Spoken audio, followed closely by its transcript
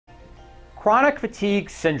Chronic fatigue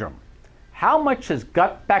syndrome. How much does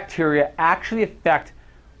gut bacteria actually affect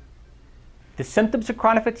the symptoms of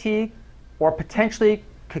chronic fatigue, or potentially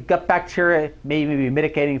could gut bacteria maybe be a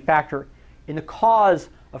mitigating factor in the cause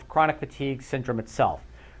of chronic fatigue syndrome itself?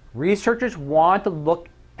 Researchers want to look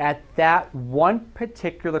at that one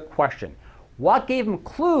particular question. What gave them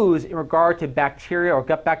clues in regard to bacteria or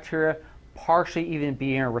gut bacteria partially even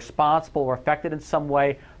being responsible or affected in some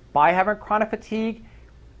way by having chronic fatigue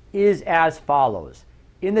is as follows.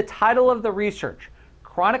 In the title of the research,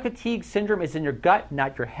 chronic fatigue syndrome is in your gut,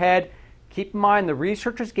 not your head. Keep in mind the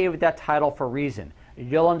researchers gave it that title for a reason.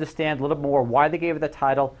 You'll understand a little more why they gave it that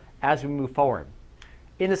title as we move forward.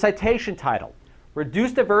 In the citation title,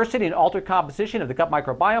 reduced diversity and altered composition of the gut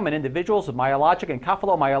microbiome in individuals with myalgic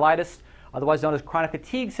encephalomyelitis, otherwise known as chronic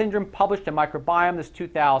fatigue syndrome, published in Microbiome, this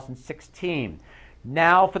 2016.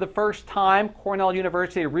 Now, for the first time, Cornell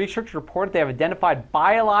University researchers reported they have identified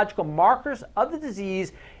biological markers of the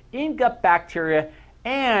disease in gut bacteria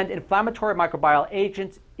and inflammatory microbial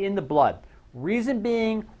agents in the blood. Reason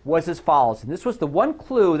being was as follows, and this was the one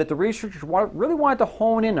clue that the researchers really wanted to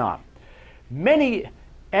hone in on. Many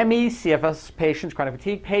ME/CFS patients, chronic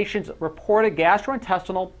fatigue patients, reported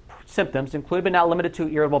gastrointestinal symptoms, including but not limited to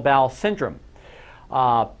irritable bowel syndrome.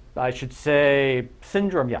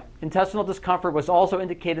 Intestinal discomfort was also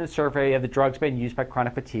indicated in the survey of the drugs being used by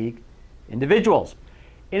chronic fatigue individuals.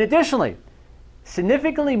 In additionally,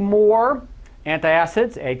 significantly more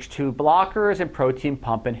antacids, H2 blockers, and protein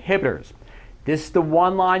pump inhibitors. This is the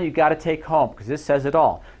one line you got to take home because this says it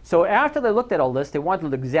all. So after they looked at all this, they wanted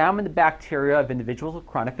to examine the bacteria of individuals with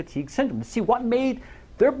chronic fatigue syndrome to see what made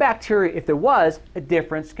their bacteria, if there was, a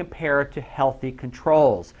difference compared to healthy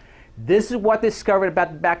controls. This is what they discovered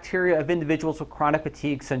about the bacteria of individuals with chronic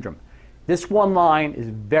fatigue syndrome. This one line is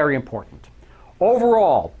very important.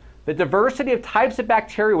 Overall, the diversity of types of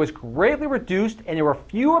bacteria was greatly reduced, and there were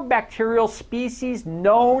fewer bacterial species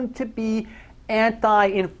known to be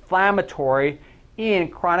anti-inflammatory in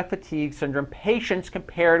chronic fatigue syndrome patients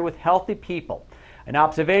compared with healthy people. An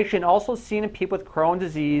observation also seen in people with Crohn's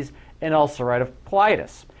disease and ulcerative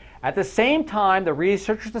colitis. At the same time, the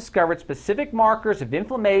researchers discovered specific markers of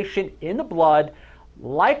inflammation in the blood,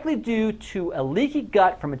 likely due to a leaky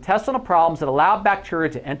gut from intestinal problems that allow bacteria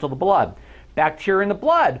to enter the blood. Bacteria in the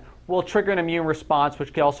blood will trigger an immune response,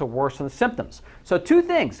 which can also worsen the symptoms. So two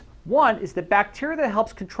things. One is the bacteria that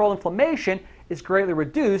helps control inflammation is greatly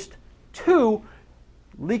reduced. Two,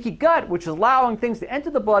 leaky gut, which is allowing things to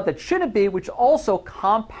enter the blood that shouldn't be, which is also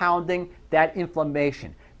compounding that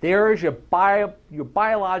inflammation. There is your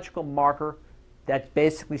biological marker that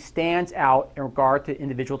basically stands out in regard to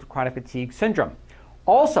individuals with chronic fatigue syndrome.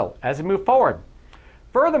 Also, as we move forward,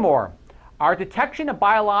 furthermore, our detection of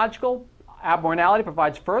biological abnormality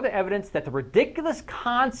provides further evidence that the ridiculous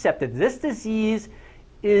concept that this disease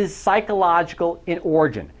is psychological in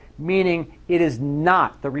origin, meaning it is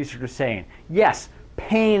not, the researchers saying. Yes,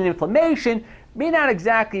 pain and inflammation may not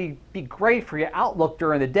exactly be great for your outlook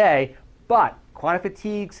during the day, but chronic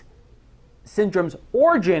fatigue syndrome's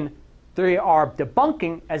origin, they are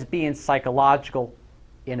debunking as being psychological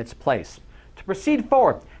in its place. To proceed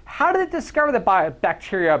forward, how did they discover that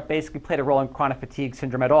bacteria basically played a role in chronic fatigue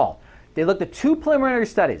syndrome at all? They looked at two preliminary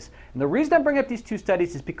studies. And the reason I bring up these two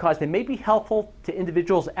studies is because they may be helpful to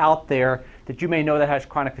individuals out there that you may know that has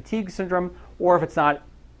chronic fatigue syndrome, or if it's not,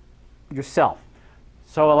 yourself.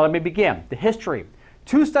 So let me begin. The history.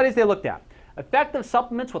 Two studies they looked at. Effect of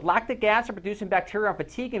supplements with lactic acid producing bacteria on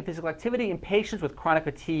fatigue and physical activity in patients with chronic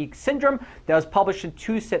fatigue syndrome. That was published in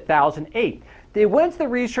 2008. They went into the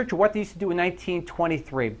research of what they used to do in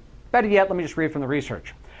 1923. Better yet, let me just read from the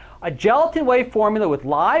research. A gelatin whey formula with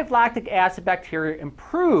live lactic acid bacteria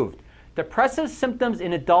improved depressive symptoms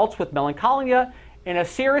in adults with melancholia. In a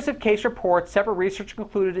series of case reports, several researchers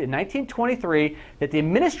concluded in 1923 that the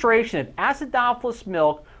administration of acidophilus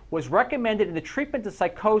milk was recommended in the treatment of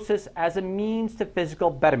psychosis as a means to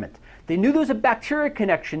physical betterment. They knew there was a bacteria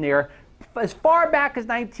connection there as far back as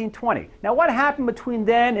 1920. Now, what happened between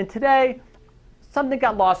then and today? Something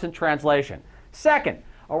got lost in translation. Second,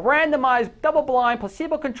 a randomized, double-blind,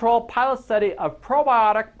 placebo-controlled pilot study of a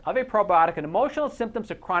probiotic and emotional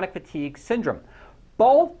symptoms of chronic fatigue syndrome.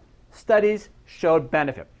 Both studies showed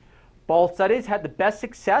benefit. Both studies had the best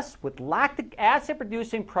success with lactic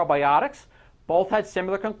acid-producing probiotics. Both had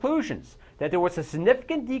similar conclusions, that there was a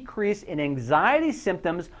significant decrease in anxiety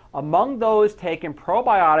symptoms among those taking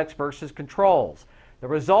probiotics versus controls. The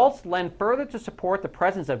results lend further to support the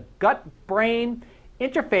presence of gut-brain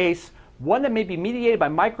interface, one that may be mediated by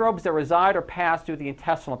microbes that reside or pass through the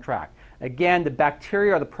intestinal tract. Again, the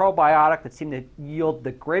bacteria or the probiotic that seem to yield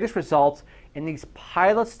the greatest results in these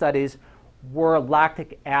pilot studies were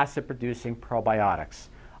lactic acid producing probiotics.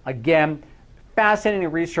 Again, fascinating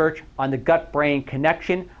research on the gut-brain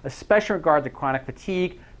connection, especially in regard to chronic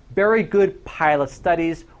fatigue. Very good pilot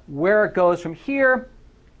studies. Where it goes from here,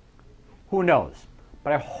 who knows?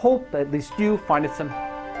 But I hope that at least you find it some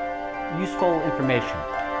useful information.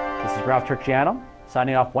 This is Ralph Turchiano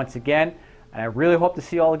signing off once again, and I really hope to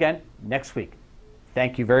see you all again next week.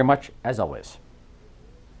 Thank you very much, as always.